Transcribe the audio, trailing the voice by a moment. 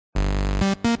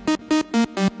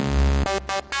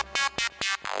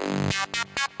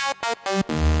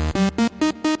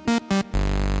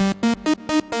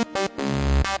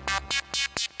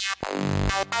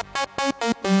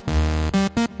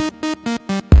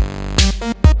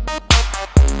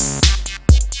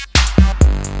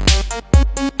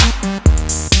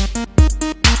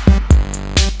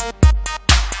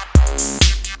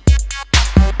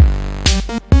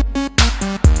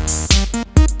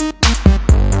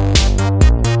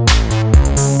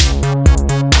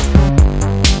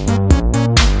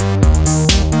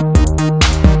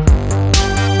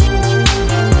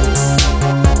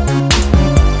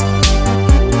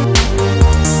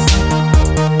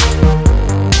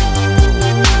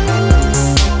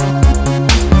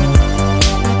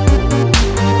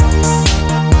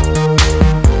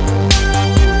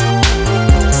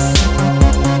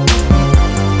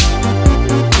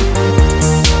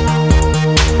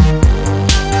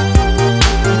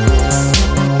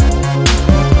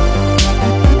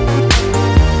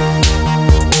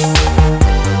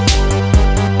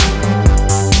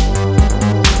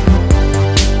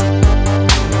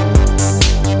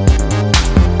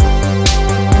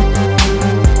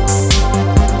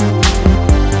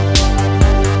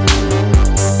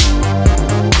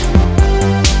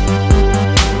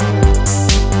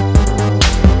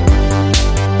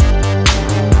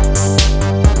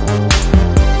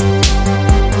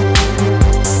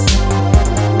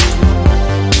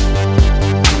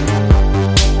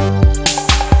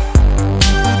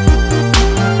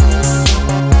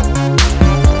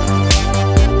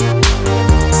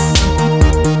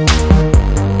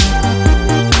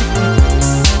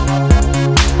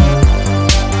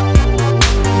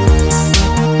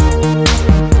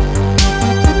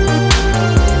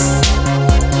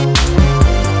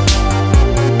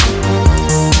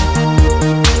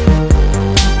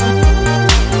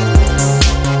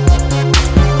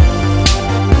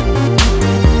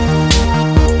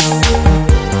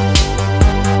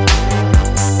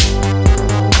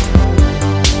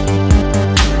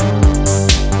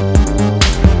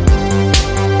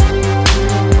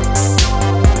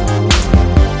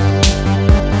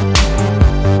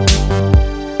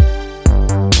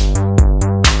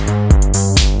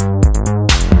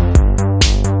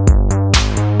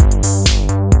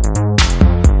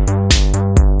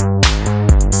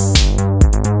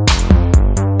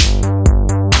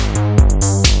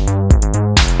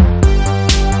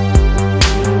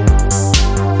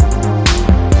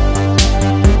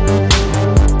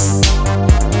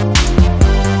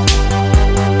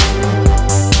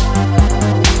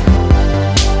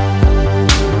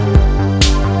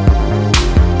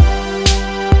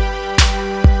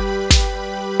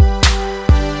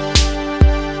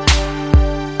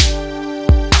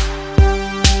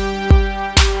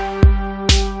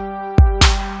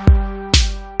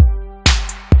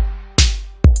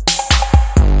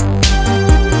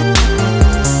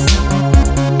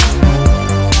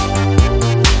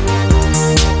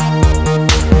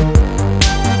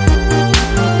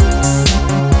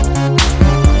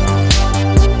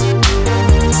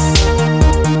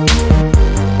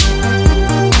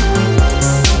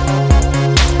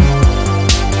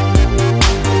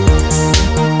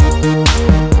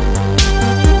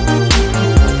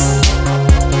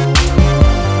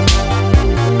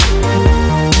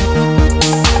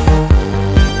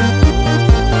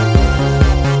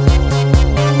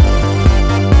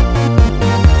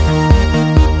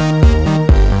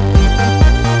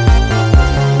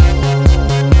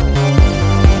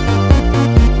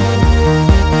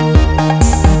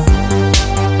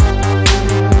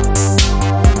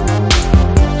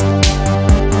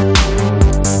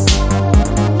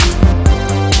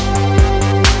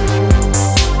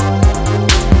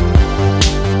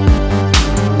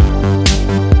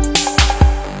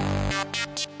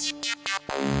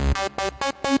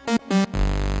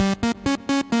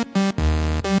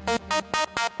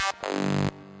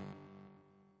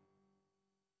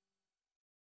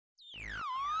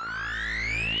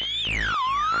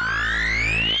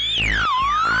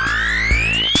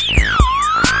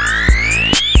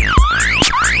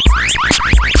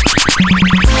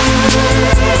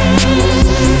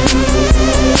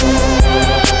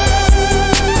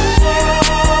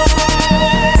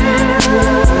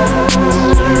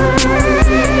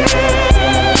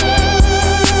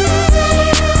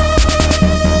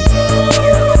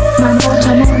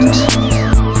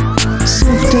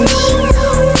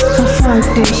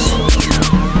verfolgt dich,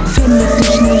 findet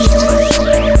dich nicht.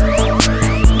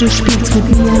 Du spielst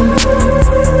mit mir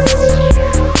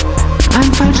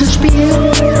ein falsches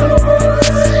Spiel.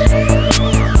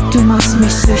 Du machst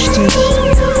mich süchtig.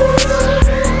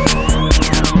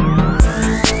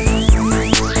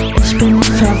 Ich bin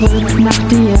verrückt nach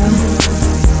dir.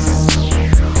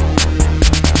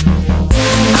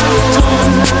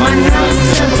 Achtung, mein Herz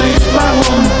zerbricht,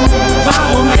 warum?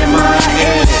 Warum immer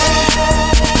ich?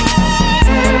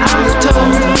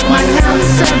 Achtung, mein Herz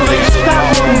zerbricht,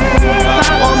 warum?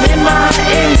 Warum immer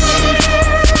ich?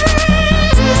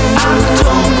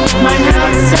 Achtung, mein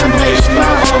Herz zerbricht,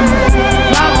 warum?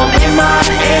 Warum immer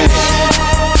ich?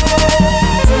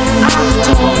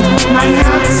 Achtung, mein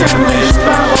Herz zerbricht,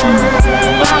 warum?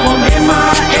 Warum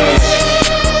immer ich?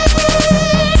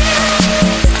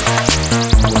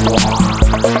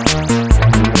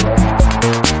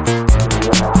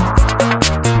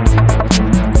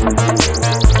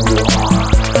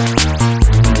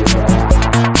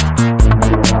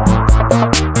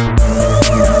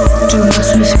 Du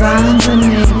machst mich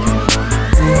wahnsinnig.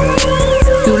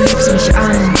 Du lügst mich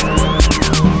an.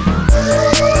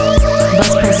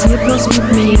 Was passiert bloß mit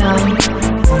mir?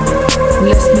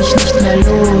 Lässt mich nicht mehr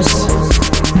los.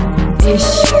 Ich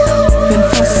bin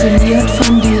fasziniert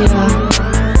von dir.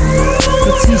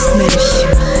 Du ziehst mich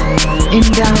in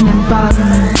deinen Bann.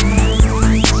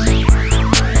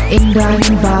 In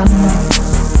deinen Bann.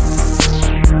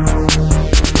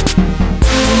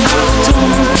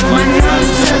 Achtung, mein Herz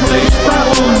zerbricht,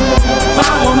 warum?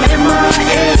 Warum immer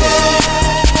ich?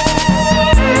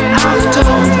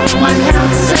 Achtung, mein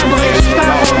Herz zerbricht,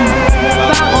 warum?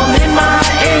 Warum immer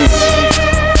ich?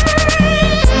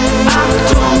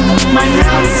 Achtung, mein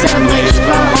Herz zerbricht,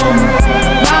 warum?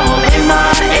 Warum immer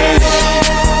ich?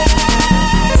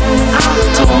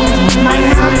 Achtung, mein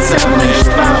Herz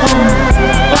zerbricht, warum?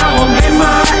 Warum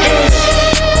immer ich?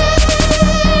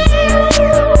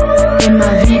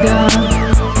 Immer wieder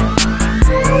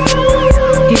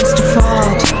gehst du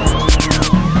fort.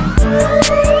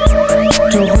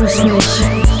 Du rufst mich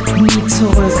nie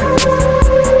zurück.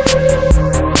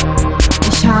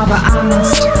 Ich habe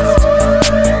Angst,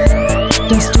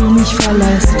 dass du mich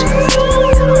verlässt.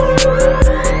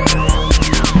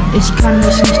 Ich kann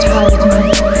mich nicht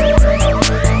halten.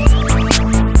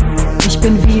 Ich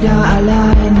bin wieder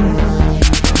allein.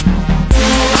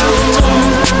 Achtung,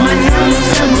 mein Herz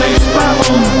zerbricht,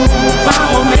 warum?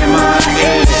 Warum immer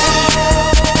ich?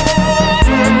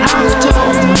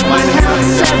 Achtung, mein Herz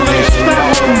zerbricht,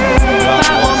 warum?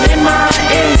 Warum immer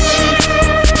ich?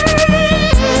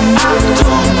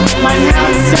 Achtung, mein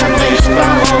Herz zerbricht,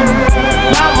 warum?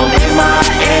 Warum immer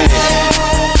ich?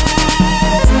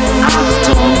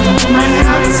 Achtung, mein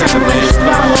Herz zerbricht,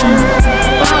 warum?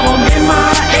 Warum immer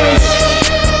ich?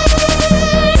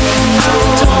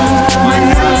 Achtung, mein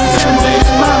Herz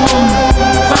zerbricht, warum?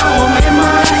 Warum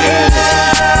immer ich?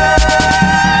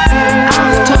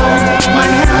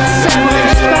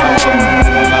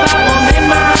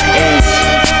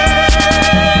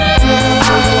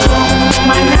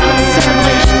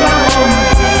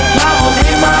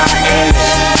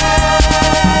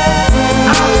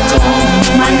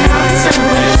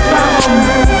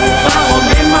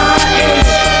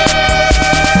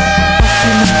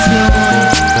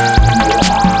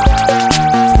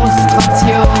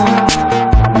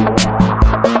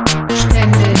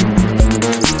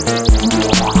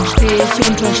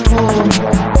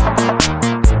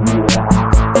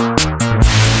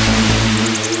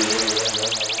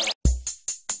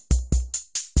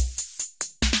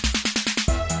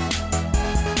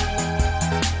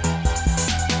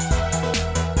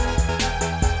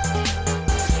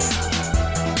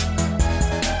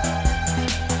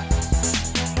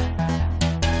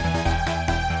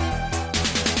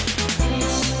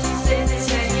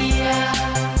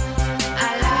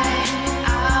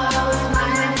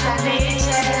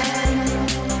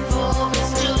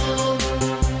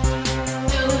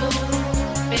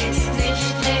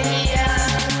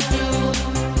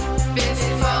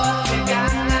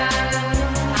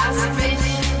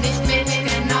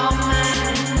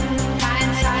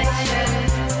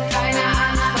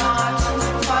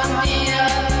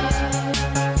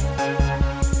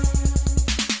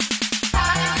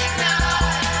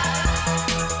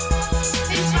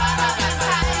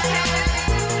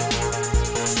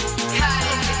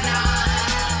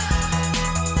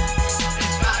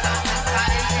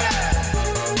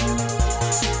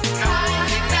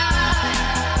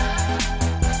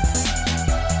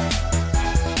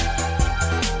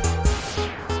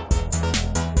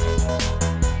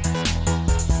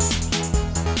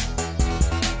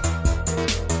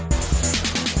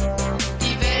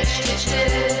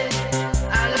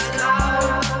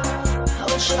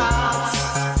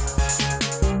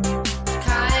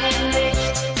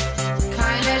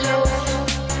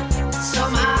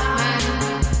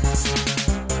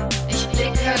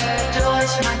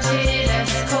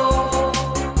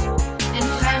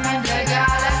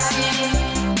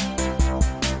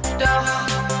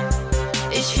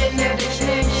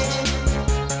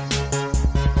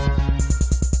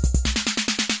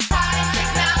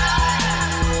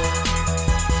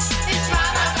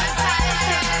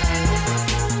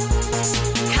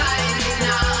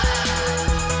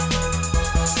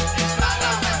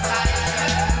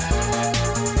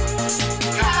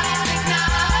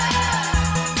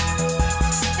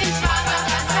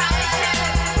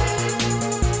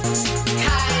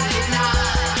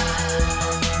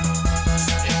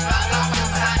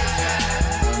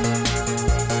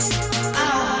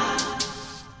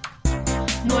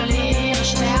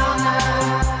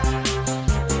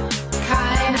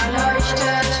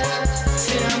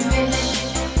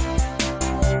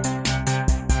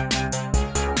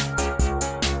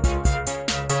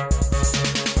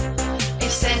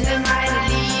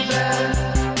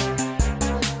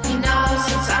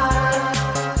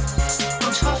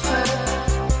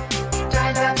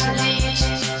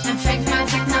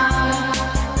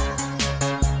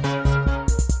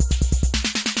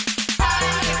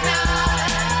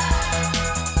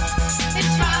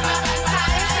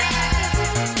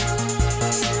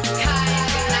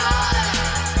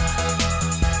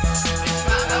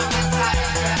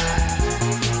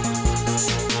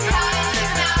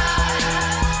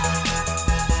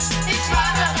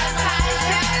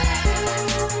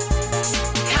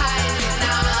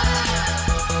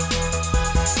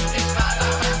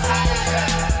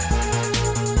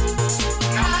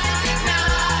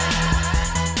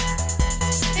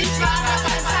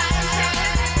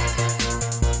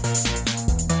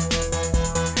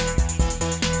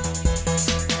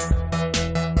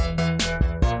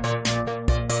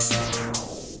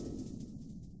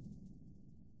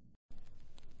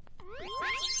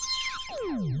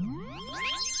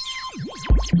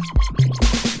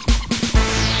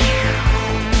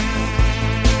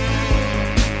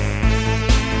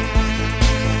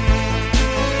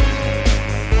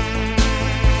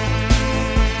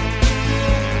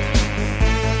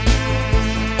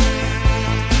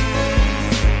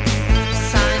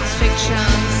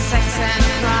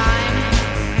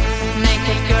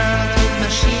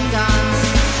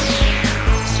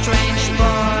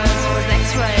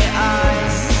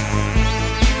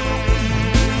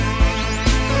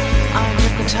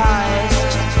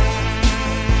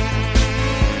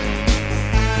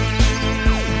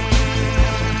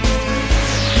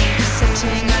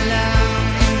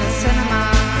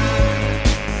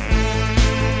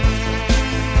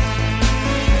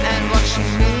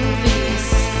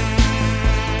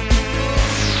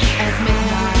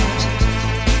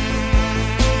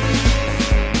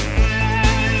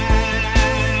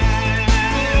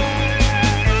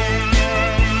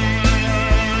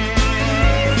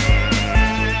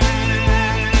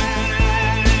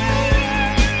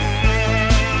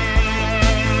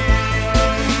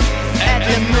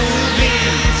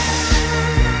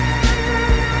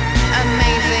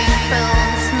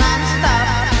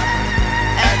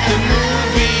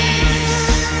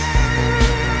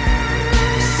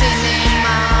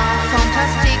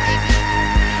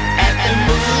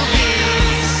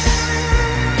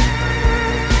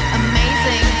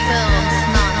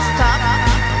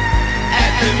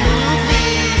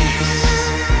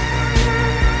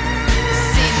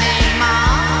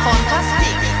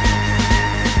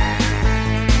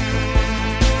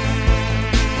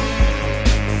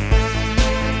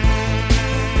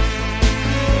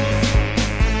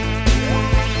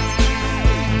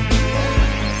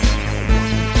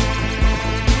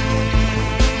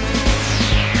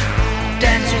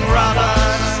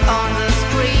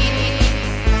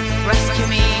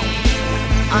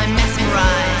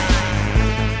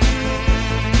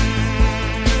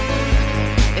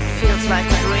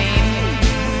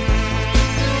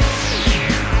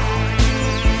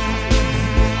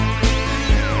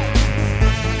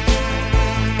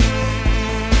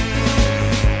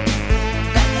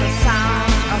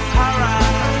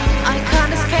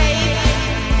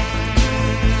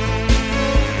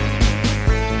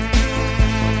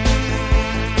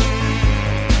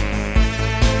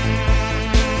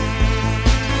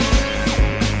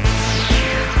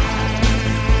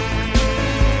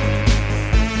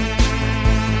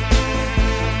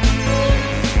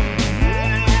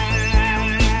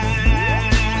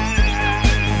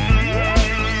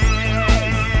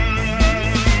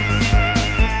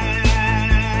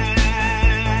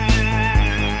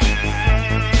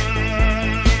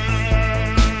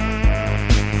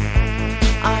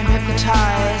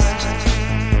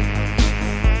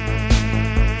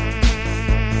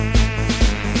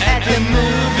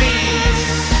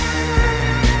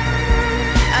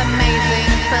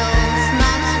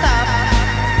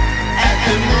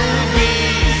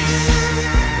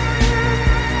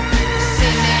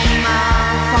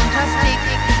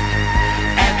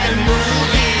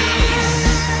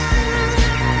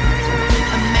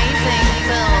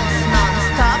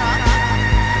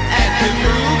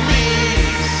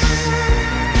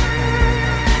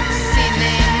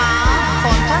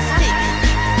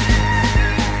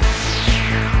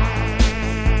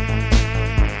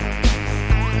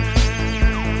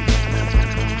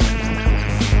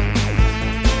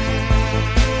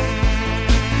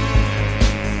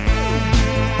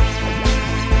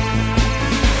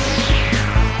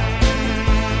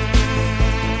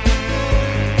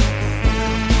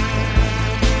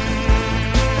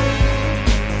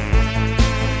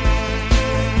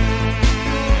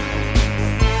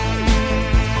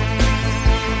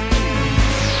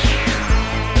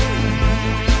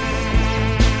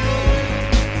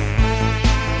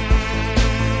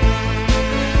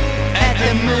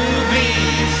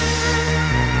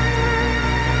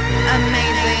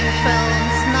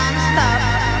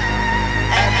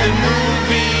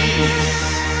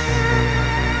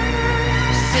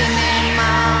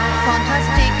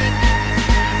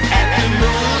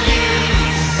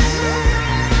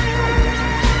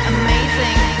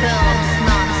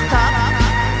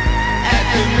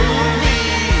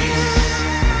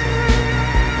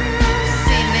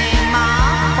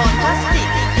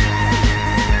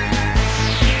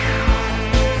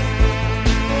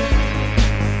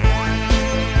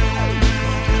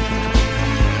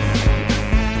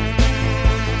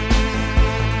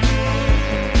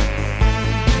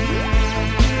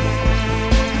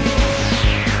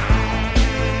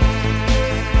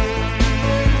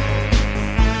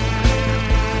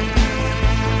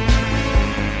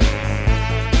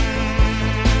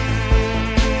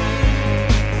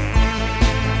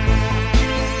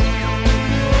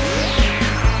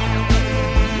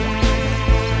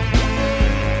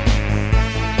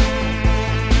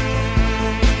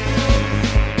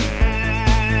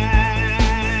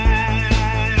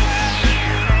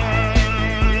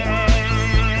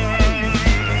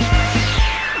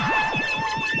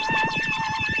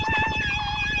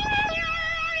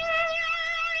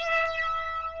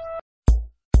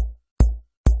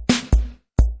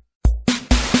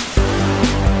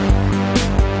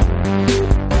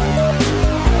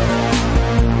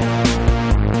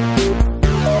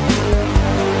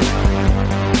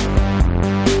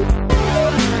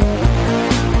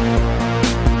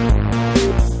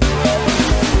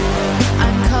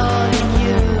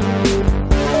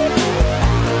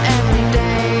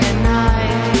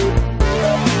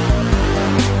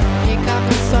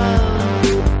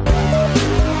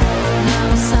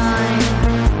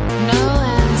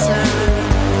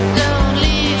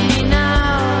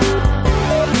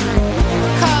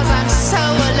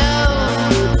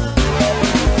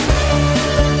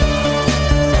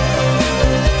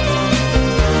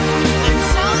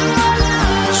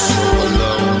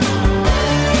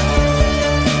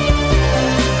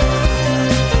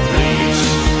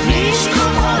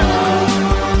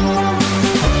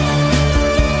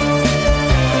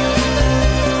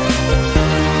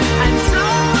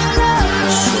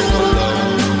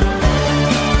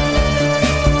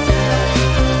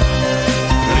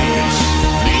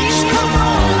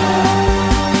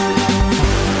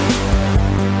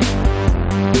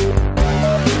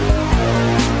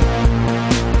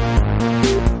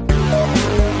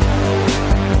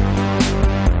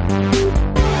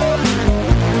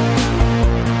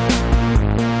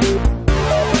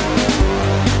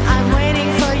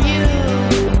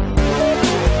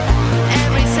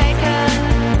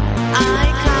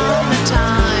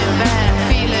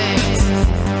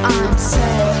 I'm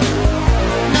sad,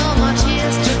 no more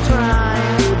tears to cry.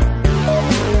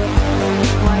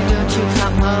 Why don't you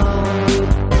come home?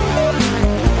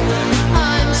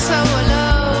 I'm so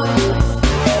alone.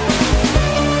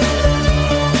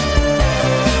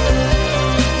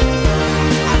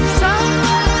 I'm so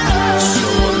alone.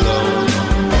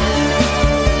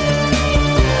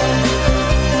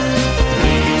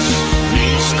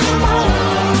 Please come home.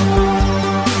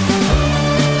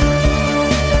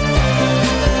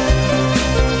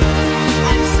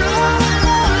 I'm so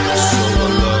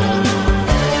alone.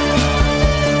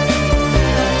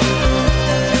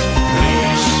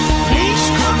 Please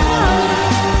come home.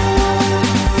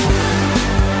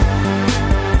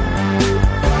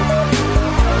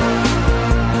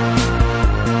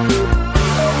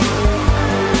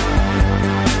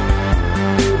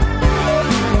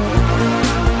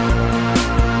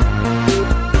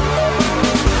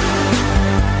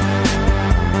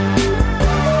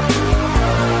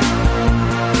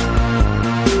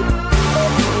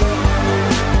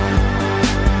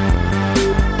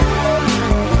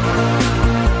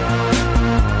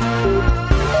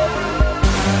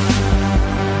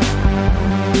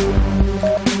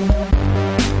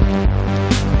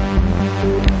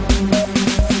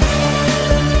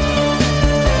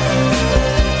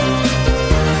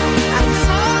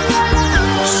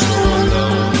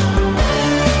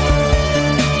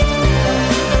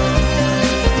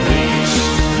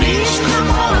 Please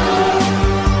come home.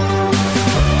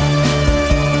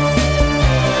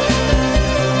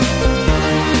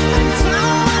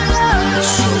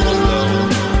 So alone.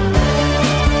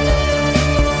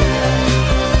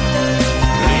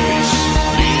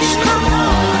 Please come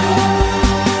home.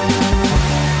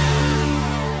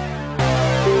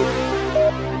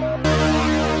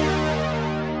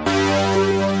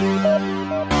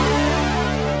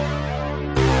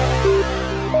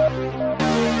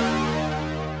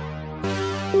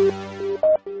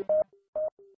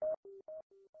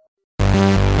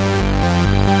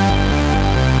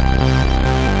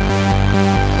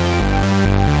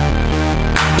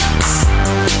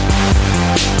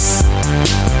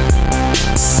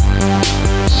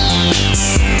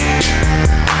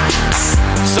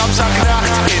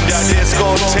 Samstagnacht in der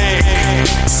Diskothek.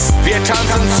 Wir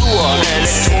tanzen zur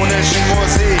elektronischen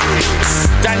Musik.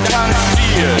 Dein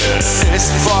Tanzstil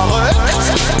ist verrückt.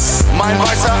 Mein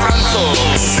weißer Anzug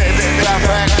sitzt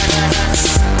perfekt.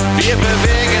 Wir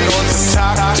bewegen uns im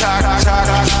Takt.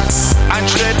 Ein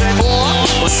Schritt vor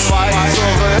und zwei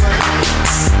zurück.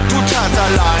 Du tanzt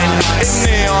allein im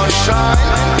Neonschein.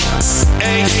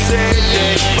 Ich seh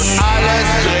dich und alles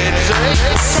dreht sich.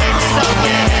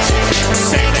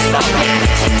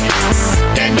 Sexobjekt,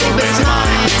 denn du bist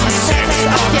mein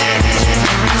Sexobjekt.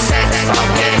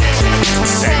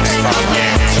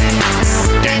 Sexobjekt,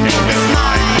 denn du bist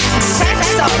mein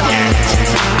Sexobjekt.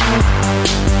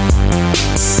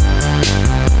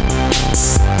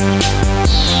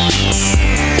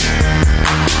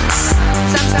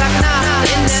 Samstagnacht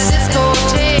in der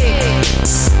Diskothek.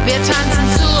 Wir tanzen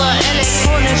zur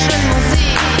elektronischen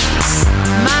Musik.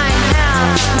 Mein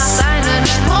Herz macht einen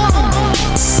Sprung.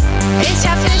 Ich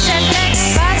hab dich entdeckt,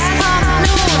 was kommt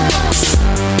nun?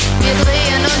 Wir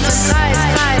drehen uns im Kreis.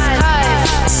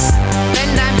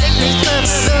 Wenn dein Blick mich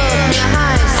trifft, wird mir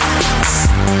heiß.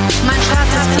 Mein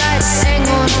schwarzes Kleid ist eng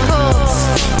und kurz.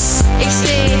 Ich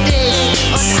seh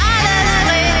dich und alles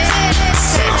dreht sich.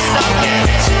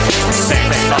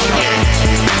 Sexobjekt,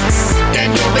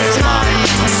 denn du bist mein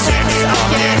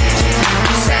Sexobjekt.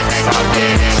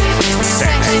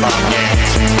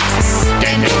 Sexobjekt,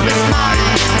 denn du bist mein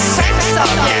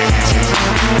Sexobjekt.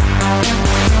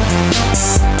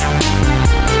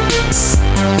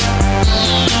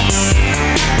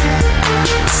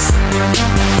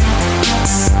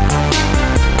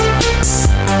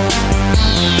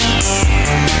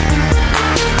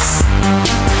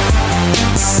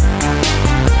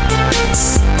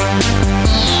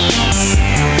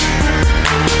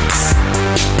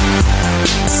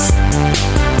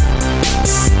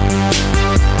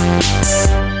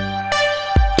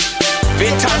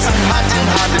 Wir tanzen Hand in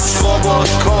Hand im Rumours.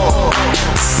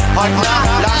 Heute Nacht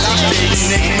lass ich dich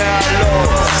nicht mehr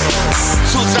los.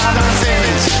 Zusammen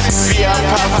sind wir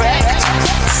perfekt.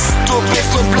 Du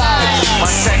bist und bleibst mein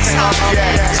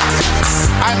Sexobjekt.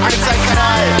 Ein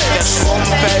Knall, der Strom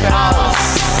fällt aus.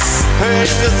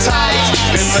 Höchste Zeit,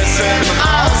 wir müssen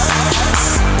raus.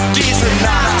 Diese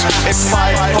Nacht ist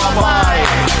bald vorbei.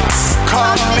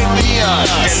 Komm mit mir,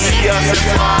 denn wir sind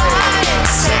frei.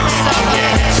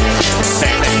 Sexobjekt,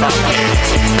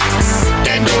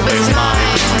 denn du bist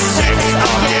mein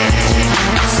Sexobjekt.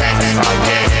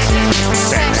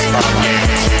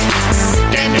 Sexobjekt,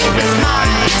 denn du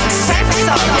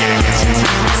Sexobjekt.